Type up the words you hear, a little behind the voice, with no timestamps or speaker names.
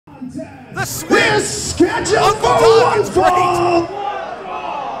The swing. This schedule Uncle for Doc one is great.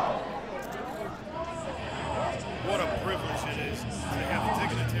 fall. What a privilege it is to have a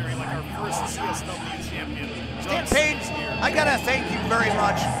dignitary like our first CSW champion. Dan Page, I gotta thank you very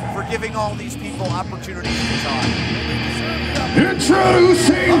much for giving all these people opportunities to talk.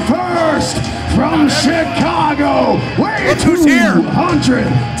 Introducing first from Chicago, weighing who's here.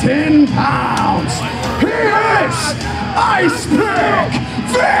 210 pounds. He is Ice Pick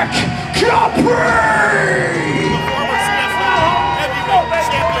Vic Capri. Former CSW heavyweight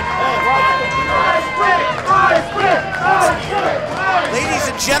champion. Ladies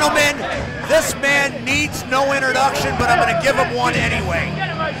and gentlemen, this man needs no introduction, but I'm going to give him one anyway.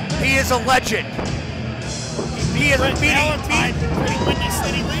 He is a legend. He is meaning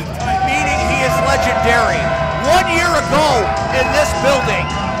he is legendary. 1 year ago in this building,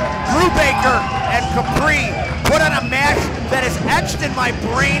 Brubaker and Capri put on a match that is etched in my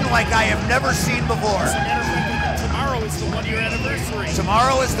brain like I have never seen before. Tomorrow is the 1 year anniversary.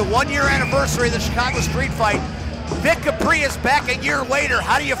 Tomorrow is the 1 year anniversary of the Chicago Street Fight. Vic Capri is back a year later.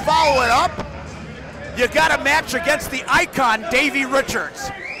 How do you follow it up? You got a match against the icon, Davey Richards.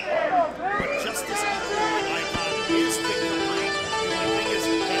 But just as equal an icon is Vic Capri. The only thing is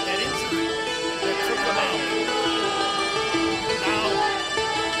that injury that took him out.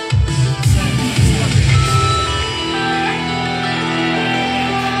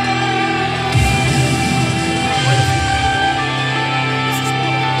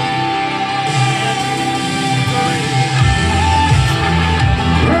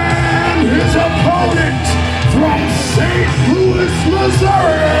 Opponent from St. Louis,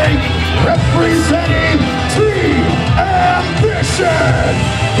 Missouri, representing Team Ambition.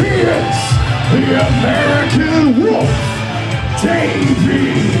 He is the American Wolf, Davey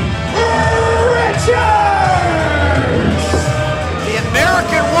Richards. The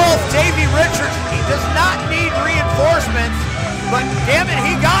American Wolf, Davey Richards. He does not need reinforcements, but damn it,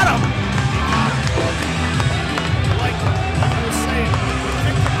 he got him.